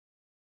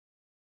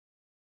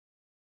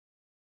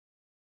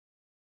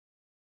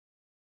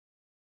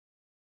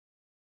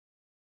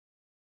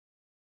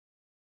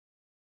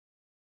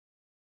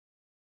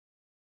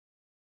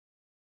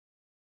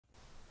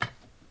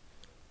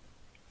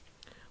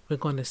We're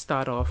going to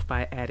start off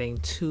by adding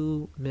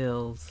 2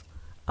 mils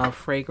of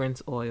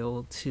fragrance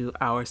oil to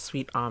our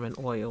sweet almond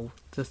oil.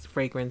 This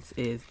fragrance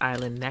is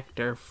Island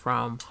Nectar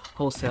from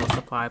Wholesale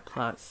Supply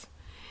Plus.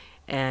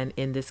 And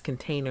in this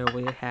container,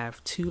 we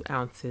have 2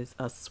 ounces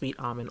of sweet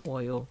almond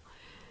oil.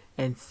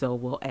 And so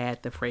we'll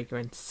add the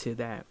fragrance to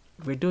that.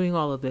 We're doing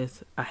all of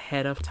this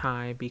ahead of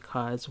time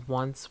because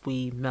once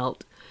we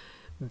melt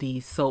the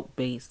soap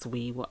base,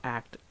 we will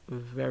have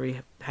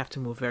to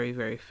move very,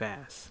 very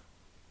fast.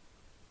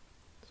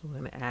 So we're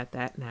going to add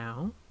that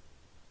now,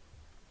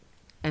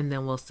 and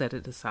then we'll set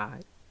it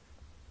aside.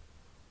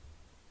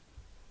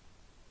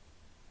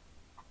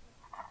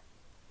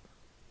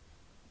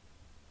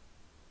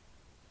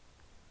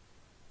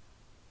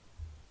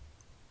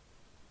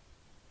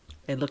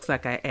 It looks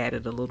like I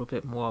added a little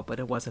bit more, but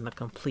it wasn't a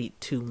complete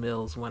 2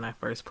 mils when I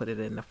first put it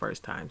in the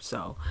first time.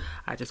 So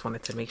I just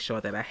wanted to make sure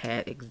that I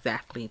had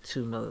exactly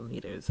 2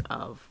 milliliters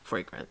of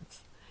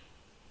fragrance.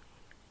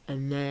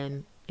 And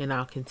then in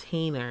our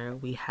container,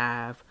 we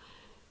have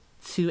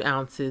 2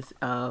 ounces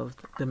of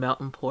the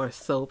melt and pour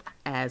soap,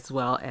 as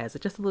well as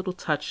just a little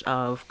touch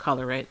of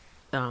colorant.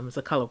 It's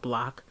a color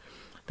block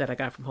that I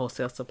got from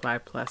Wholesale Supply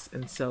Plus.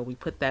 And so we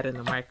put that in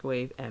the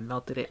microwave and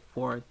melted it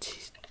for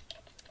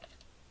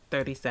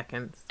 30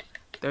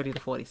 to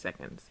 40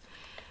 seconds.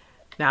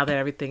 Now that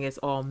everything is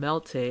all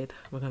melted,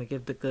 we're going to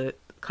give the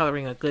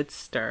coloring a good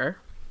stir.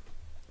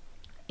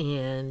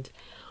 And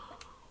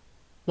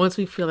once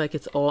we feel like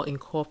it's all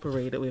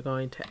incorporated, we're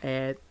going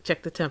to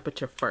check the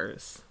temperature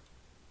first.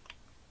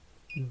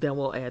 Then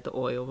we'll add the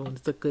oil when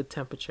it's a good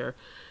temperature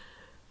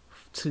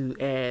to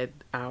add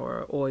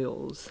our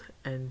oils.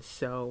 And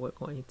so we're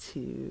going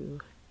to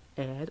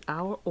add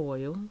our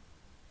oil.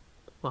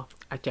 Well,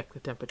 I checked the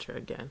temperature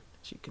again,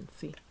 as you can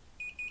see.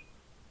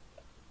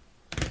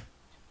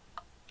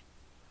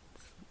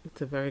 It's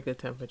a very good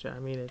temperature. I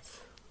mean, it's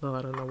low.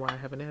 I don't know why I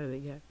haven't added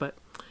it yet, but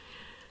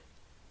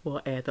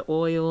we'll add the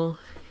oil,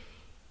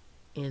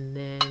 and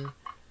then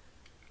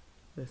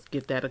let's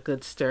give that a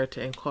good stir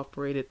to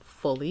incorporate it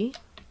fully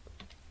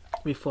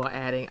before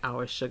adding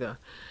our sugar.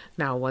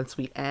 Now, once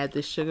we add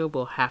the sugar,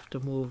 we'll have to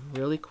move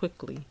really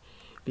quickly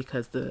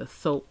because the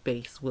soap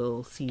base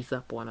will seize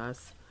up on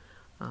us.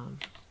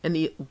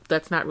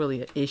 That's not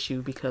really an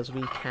issue because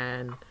we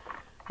can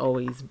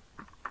always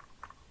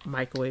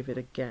microwave it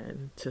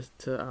again just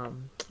to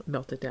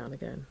melt it down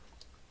again.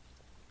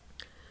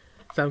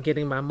 So I'm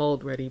getting my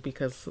mold ready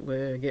because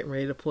we're getting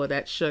ready to pour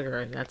that sugar,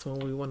 and that's when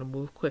we want to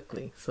move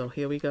quickly. So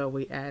here we go.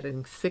 We're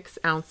adding 6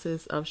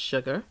 ounces of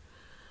sugar.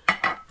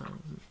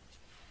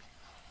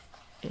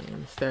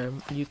 And so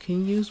you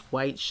can use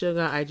white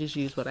sugar. I just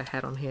use what I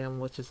had on hand,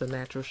 which is a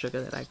natural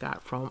sugar that I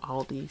got from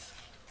Aldi's.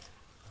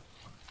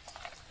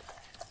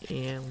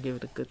 And give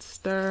it a good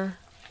stir,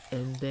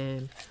 and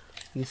then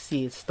you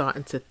see it's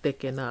starting to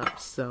thicken up.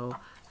 So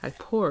I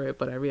pour it,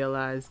 but I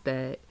realized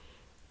that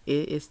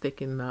it is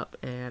thickening up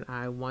and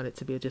I want it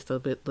to be just a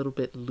little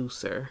bit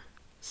looser.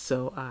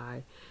 So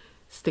I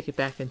stick it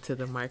back into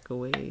the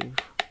microwave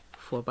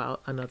for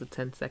about another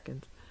 10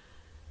 seconds.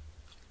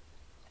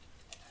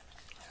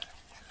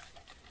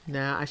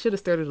 Now I should have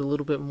stirred it a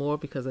little bit more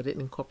because I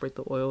didn't incorporate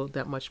the oil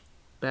that much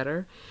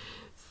better.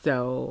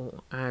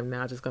 So I'm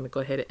now just going to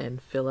go ahead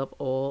and fill up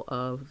all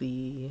of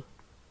the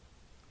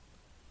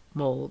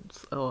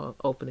molds or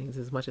openings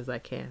as much as I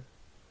can.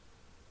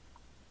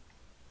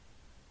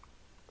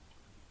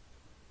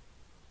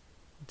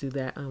 Do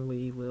that and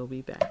we will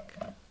be back.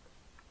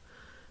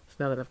 So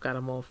now that I've got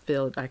them all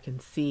filled, I can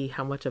see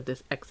how much of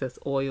this excess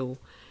oil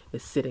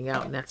is sitting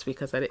out, and that's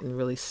because I didn't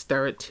really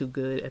stir it too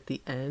good at the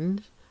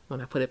end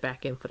when I put it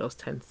back in for those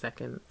 10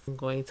 seconds. I'm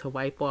going to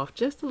wipe off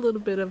just a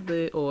little bit of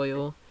the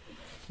oil,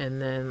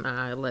 and then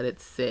I let it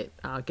sit.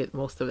 I'll get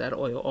most of that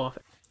oil off.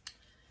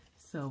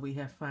 So we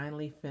have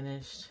finally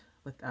finished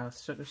with our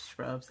sugar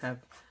scrubs, have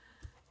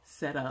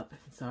set up.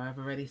 So I've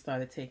already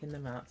started taking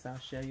them out. So I'll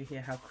show you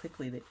here how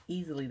quickly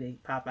easily they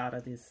pop out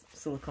of this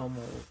silicone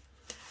mold.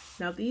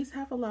 Now these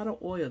have a lot of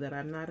oil that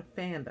I'm not a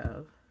fan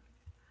of.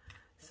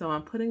 So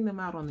I'm putting them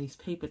out on these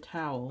paper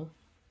towel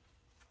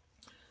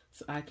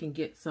so I can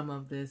get some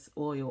of this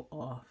oil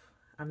off.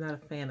 I'm not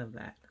a fan of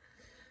that.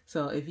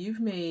 So if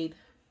you've made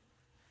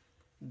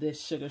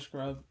this sugar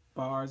scrub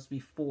bars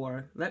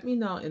before, let me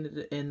know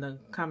in the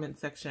comment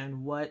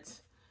section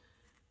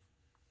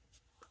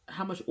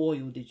how much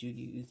oil did you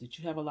use? Did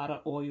you have a lot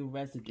of oil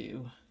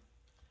residue?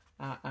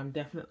 I'm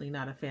definitely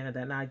not a fan of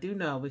that. Now I do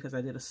know, because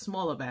I did a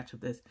smaller batch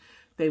of this,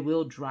 they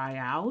will dry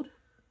out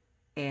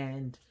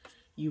and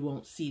you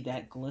won't see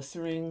that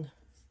glycerin,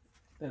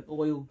 that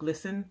oil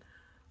glisten,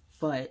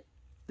 but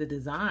the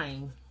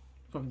design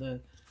from the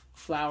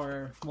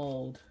flower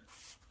mold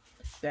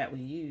that we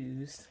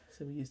used,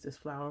 so we used this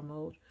flower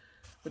mold,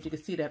 but you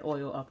can see that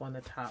oil up on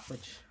the top,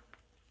 which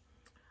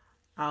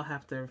I'll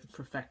have to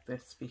perfect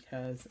this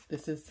because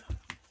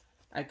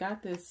I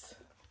got this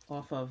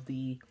off of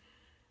the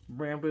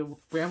Bramble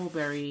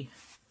Berry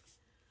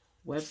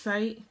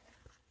website,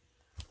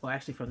 well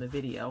actually from the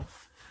video.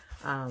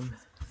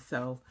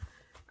 So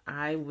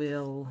I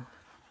will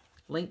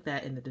link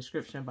that in the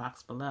description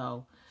box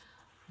below,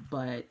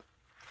 but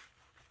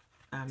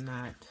I'm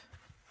not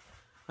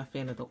a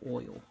fan of the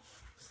oil.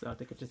 So I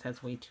think it just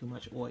has way too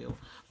much oil.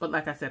 But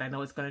like I said, I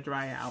know it's going to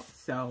dry out.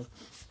 So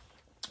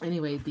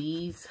anyway,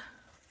 these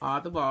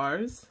are the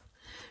bars.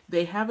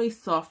 They have a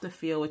softer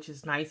feel, which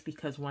is nice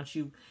because once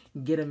you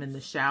get them in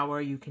the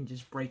shower, you can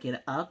just break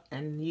it up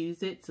and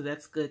use it. So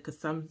that's good because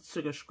some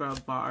sugar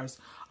scrub bars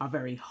are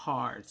very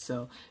hard.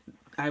 So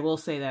I will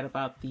say that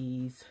about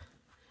these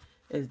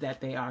is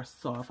that they are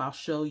soft. I'll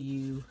show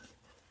you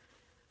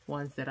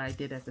ones that I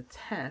did as a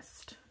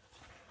test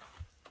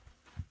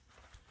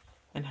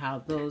and how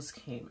those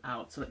came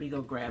out. So let me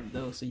go grab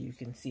those so you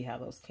can see how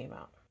those came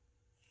out.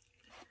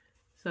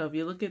 So if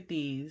you look at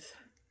these,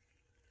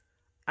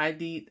 I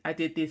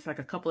did this like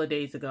a couple of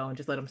days ago and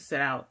just let them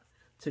sit out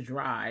to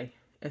dry.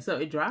 And so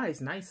it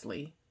dries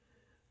nicely.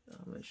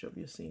 I'm not sure if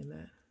you're seeing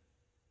that.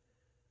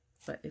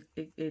 But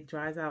it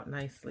dries out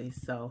nicely.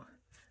 So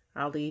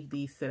I'll leave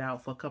these sit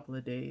out for a couple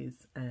of days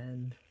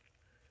and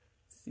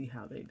see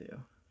how they do.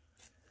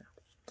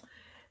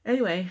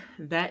 Anyway,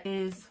 that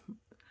is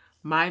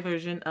my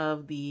version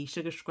of the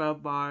sugar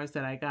scrub bars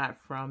that I got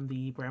from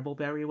the Bramble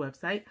Berry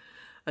website.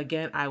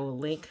 Again, I will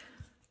link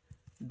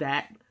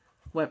that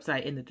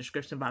website in the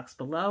description box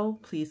below.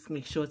 Please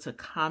make sure to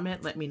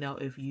comment. Let me know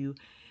if you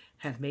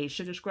have made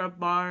sugar scrub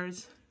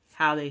bars,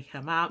 how they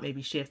come out,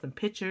 maybe share some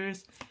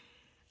pictures,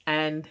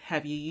 and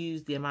have you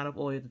used the amount of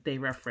oil that they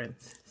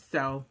reference.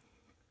 So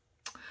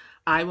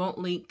I won't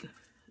link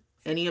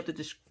any of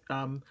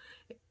the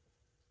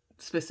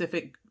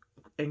specific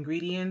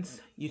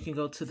ingredients. You can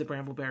go to the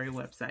Bramble Berry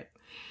website.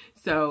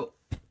 So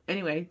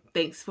anyway,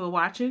 thanks for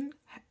watching.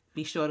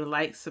 Be sure to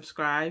like,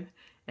 subscribe,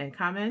 and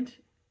comment,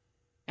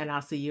 and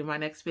I'll see you in my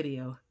next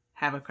video.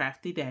 Have a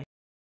crafty day.